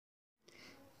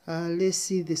Let's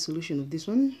see the solution of this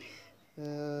one.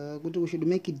 We should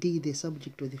make D the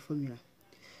subject of the formula.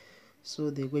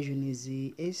 So the equation is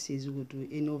S is equal to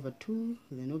n over 2,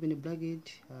 then open a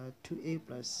bracket, 2a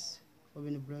plus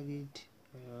open a bracket,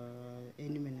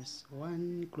 n minus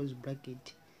 1 close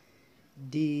bracket,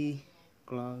 D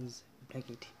close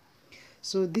bracket.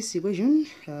 So this equation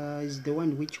is the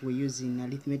one which we use in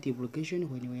arithmetic application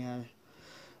when we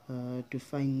are to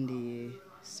find the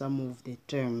sum of the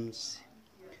terms,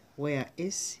 where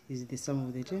S is the sum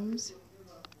of the terms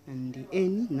and the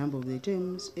n number of the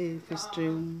terms, a first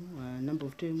term, number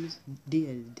of terms, d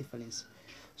is difference.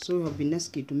 So we have been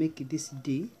asked to make this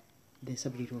d the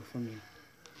subject of formula.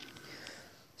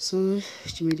 So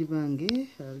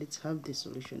let's have the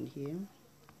solution here.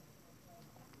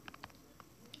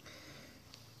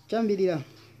 Chambirira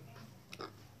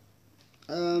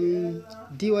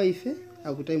dy ife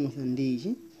akutaimutsa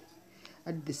ndichi,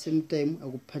 at the same time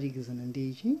akuphatikizana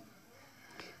ndichi,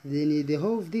 then the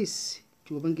whole of this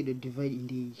to divide in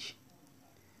each.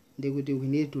 We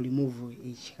need to remove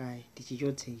each guy,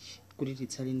 tichichotse each, kuti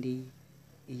titsale ndi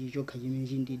ichi chokha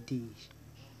chimene ndi d.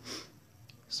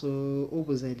 So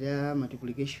opposite ya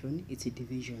multiplication, it's a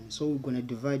division. So we're gonna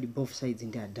divide both sides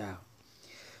in that down.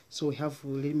 So we have,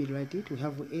 let me write it, we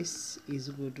have s is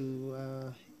equal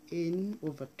to n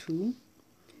over 2.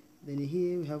 Then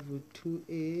here we have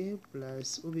 2a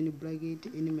plus open bracket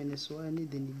n minus 1,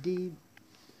 then d,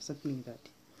 something like that.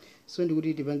 So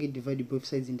we divide both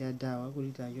sides in that dawa.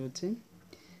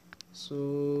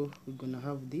 So we're gonna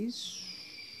have this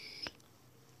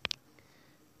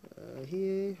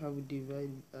here. Have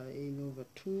divide n over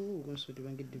 2. We're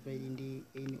going to divide in the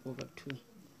n over 2.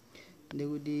 They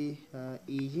would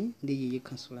easy the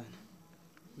cancelana.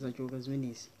 That was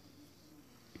minutes.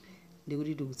 They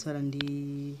would do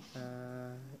the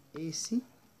AC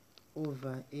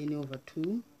over n over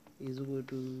 2 is equal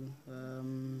to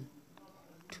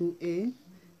 2a,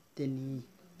 then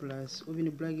plus open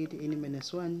bracket n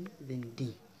minus 1, then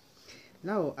d.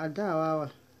 Now add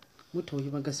our muto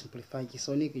simplify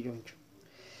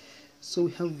so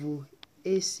we have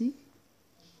AC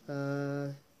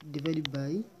divided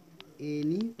by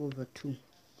n over 2,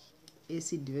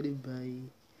 AC divided by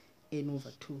n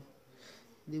over 2.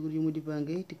 They would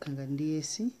multiply tikanga ndi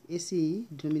AC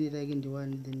denominator again the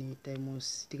 1, then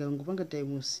times tikangupanga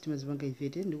times timazipanga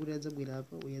ifete ndikuti adzabwera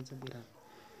apa uyadzabwera apa.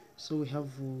 So we have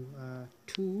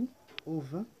 2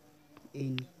 over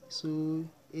n. So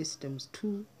s times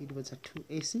 2, it was a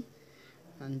 2s,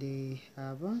 and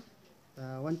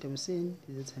 1 times n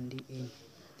is n.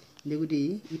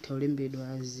 Ndekuti itawulembedwa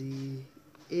as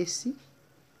s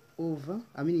over,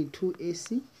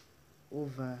 2s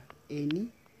over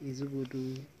n is equal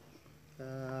to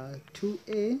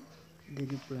 2a,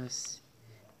 then plus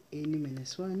n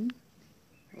minus 1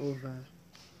 over,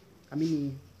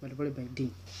 multiplied by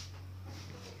d.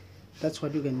 That's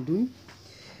what you can do.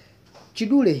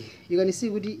 Chidule, you can see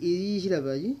what is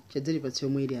chilabaji chadzali patsi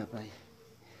yomwe ili apa.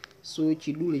 So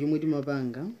chidule chomwe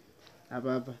timapanga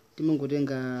apa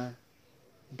timangotenga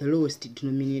the lowest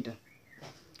denominator,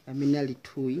 ali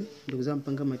 2,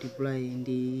 ndikuzampanga multiply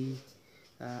ndi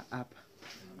apa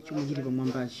chomwe chili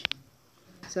pamwambachi.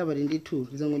 Sapa ndi 2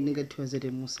 tizangotenga 2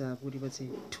 azete musa kuti patsi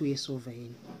 2s over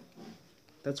n.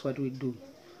 That's what we do.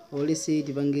 Or let's say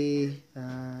tipange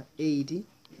 8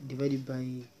 divided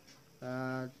by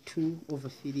 2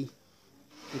 over 3.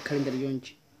 Ikhalinga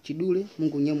yonchi chidule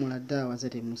mungu nyamula dawa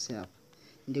zate musa apa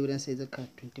ndi kuti ansaiza ka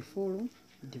 24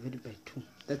 divided by 2.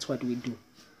 That's what we do.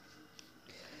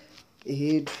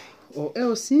 Or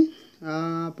else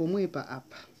pomwe pa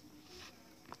apa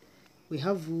we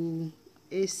have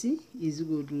AC is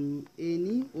equal to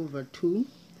n over 2,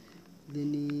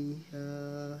 then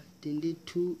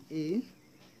 2a,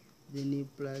 then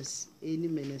plus n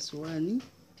minus 1,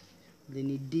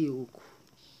 then d uku.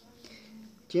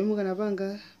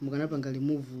 Chemwe mukanapanga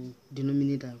remove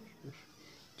denominator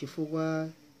chifukwa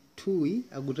 2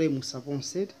 akutai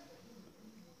musaponsed.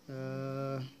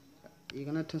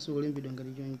 Ikanathanso kulembedwa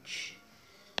ngati chonchi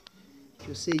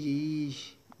chosechi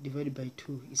divided by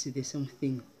 2 is the same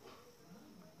thing,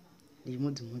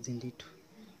 limodzi ndithu.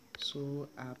 So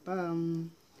apa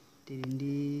tili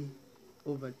ndi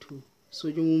over 2.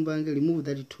 So chomwe mbange remove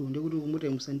that 2 ndikuti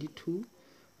kumutaimutsa ndi 2,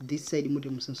 this side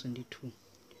mutaimutsanso ndi 2.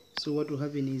 So what will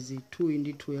happen is 2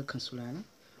 ndi 2 yakhansulana,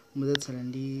 muzatsala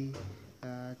ndi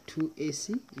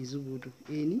 2ac is equal to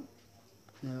n,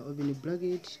 now open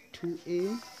bracket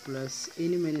 2a plus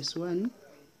n minus 1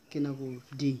 kenako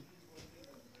d.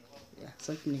 Yeah,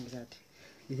 something like that.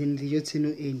 Then the yotseno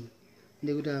n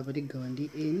ndikuti apa tigawa ndi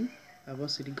n,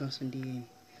 apanso tigawanso ndi n,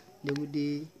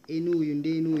 ndikuti n uyu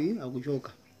ndi n uyu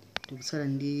akuchoka tikutsala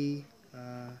ndi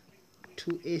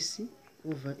 2s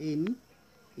over n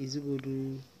is equal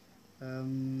to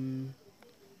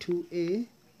 2a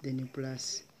then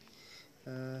plus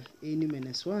n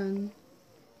minus 1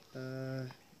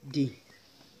 d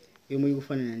yomwe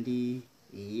ikufanana ndi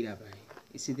ilapa.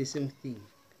 It's the same thing.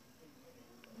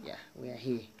 Yeah, we are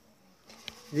here.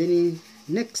 Then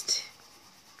next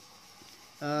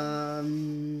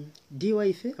dy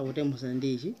ife akutembusa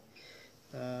ndi ichi.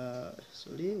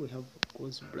 Sorry, we have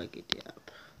close bracket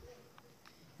up.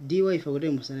 dy ife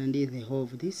akutembusa ndi the whole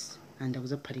of this and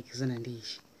akuzaphatikizana ndi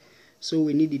ichi. So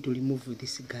we need to remove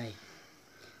this guy.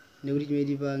 Nekuti chimene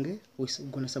tipange, we're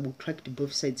gonna subtract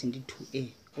both sides into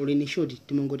 2a. Or in short,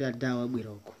 timangoti adawa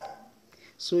abwera uko.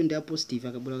 So in the positive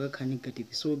akabwera kakha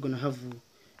negative. So we're gonna have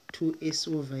 2s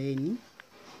over n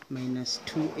minus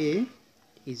 2a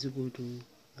is equal to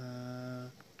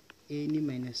n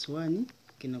minus 1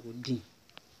 kenako d.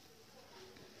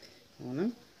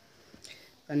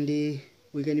 And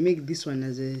we can make this one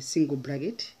as a single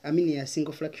bracket. I mean a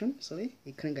single fraction. Sorry,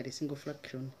 you can't get a single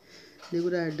fraction.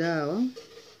 Nekuti adawa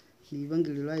the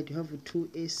right to have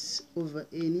 2s over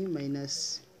n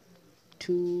minus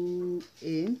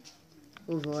 2a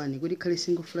over 1. Go to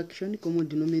single fraction, common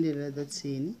denominator, that's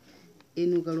n.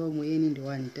 N ukalowa mu n ndi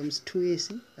 1 times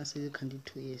 2s, that's you can do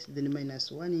 2s. Then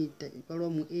minus 1 ukalowa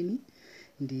mu n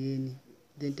ndi n.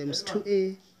 Then times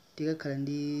 2a tikakhala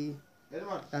ndi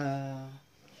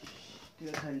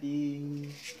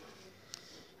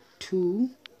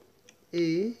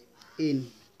 2a n.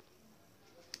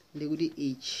 Ndikuti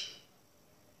each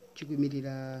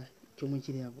chikuimirira chomwe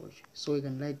chili apocho. So we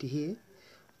can write here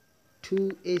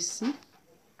 2s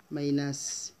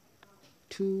minus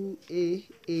 2a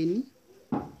n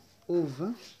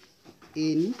over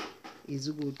n is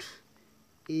equal to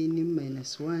n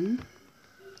minus 1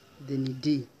 then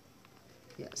d.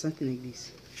 Yeah, something like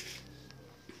this.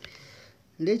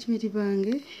 Ndechimiti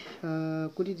pange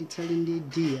kuti titsale ndi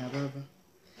d apapa,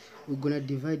 we're gonna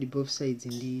divide both sides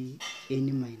in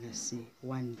n minus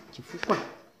 1 chifukwa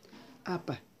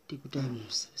apa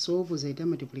tikutimes. So opposite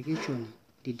multiplication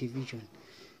the division.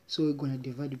 So we're gonna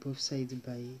divide both sides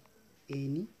by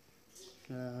n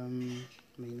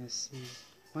minus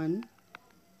 1.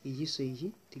 Ichi so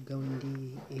ichi tigawe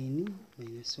ndi n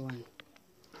minus 1.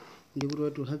 Ndikuti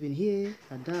what will happen here,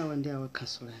 adawa ndi awa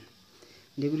cancelana.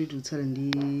 Ndikuti tikutsala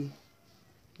ndi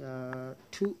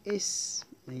 2s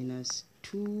minus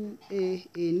 2a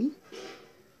n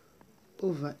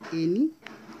over n.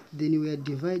 Then we are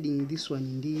dividing this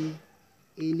one in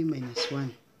n minus 1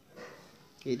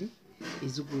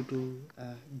 is equal to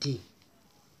d.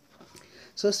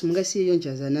 So simungasiye yonje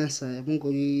as an answer,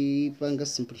 mungoyipanga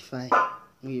simplify.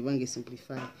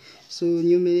 Simplify. So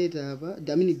numerator apa,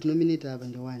 I mean denominator apa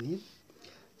ndi 1.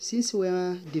 Since we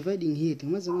are dividing here,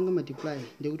 timaza manga multiply.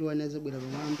 Ndikuti 1 azabwera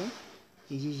pamwamba,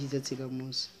 ichi chizatsika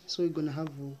musi. So we're gonna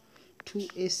have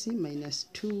 2s minus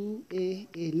 2a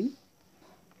n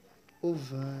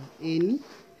over n,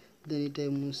 then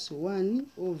times 1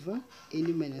 over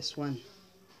n minus 1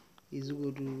 is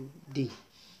equal to d.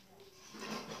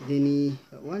 Then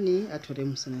 1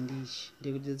 atwatembusa ndi ichi,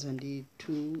 ndikuti ndi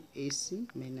 2s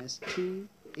minus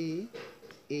 2a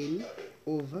n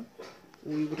over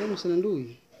uyu kutembusa ndi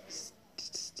uyu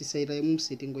tisaita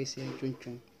musi tingoisa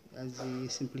chonchon as a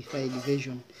simplified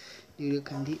version. You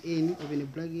can do n open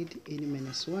bracket n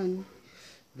minus 1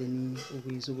 then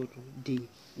we is equal to d.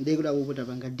 They could have put up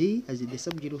d as the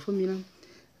subject formula,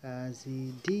 as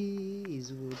d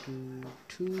is equal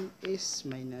to 2s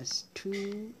minus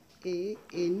 2a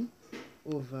n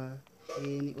over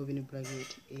n open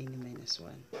bracket n minus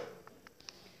 1.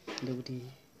 Ndikuti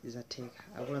zateka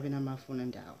akula pena mafuna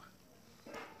ndawa.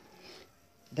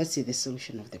 That's the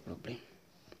solution of the problem.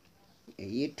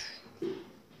 Yet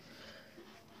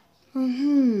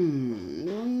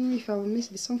if I've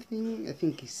missed something, I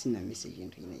think it's in a message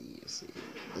into use.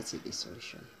 That's the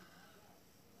solution.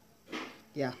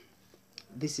 Yeah,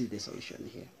 this is the solution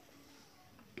here.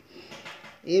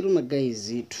 My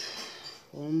guys,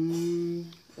 or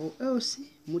else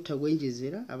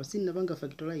mutagwenjezera abasinda banga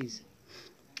factorize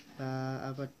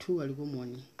aba 2 aliko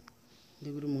moni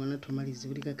ndikuti mwana tomalize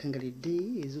kuti kakangale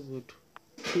d is equal to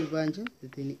 2 banja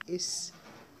then s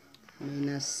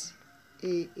minus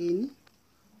a n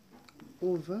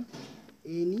over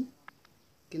n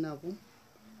kenako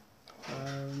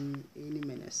n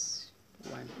minus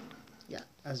 1. Yeah,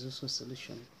 as also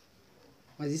solution.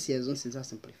 As this here zonse za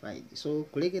simplified. So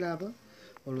kulekera apa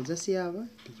oluzasi apa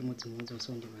ndichimodzimodzi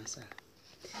so ndi masala.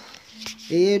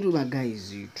 My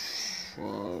guys,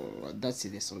 that's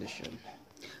the solution.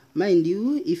 Mind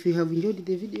you, if you have enjoyed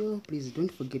the video, please don't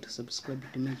forget to subscribe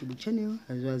to my YouTube channel,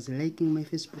 as well as liking my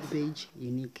Facebook page,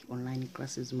 Unique Online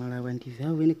Classes Malawi. And if you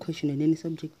have any question in any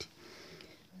subject,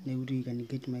 you can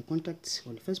get my contacts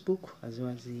on Facebook, as well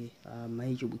as my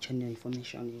YouTube channel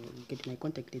information. You will get my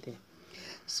contact there.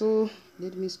 So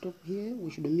let me stop here.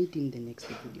 We should meet in the next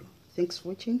video. Thanks for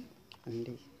watching,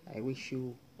 and I wish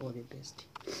you all the best.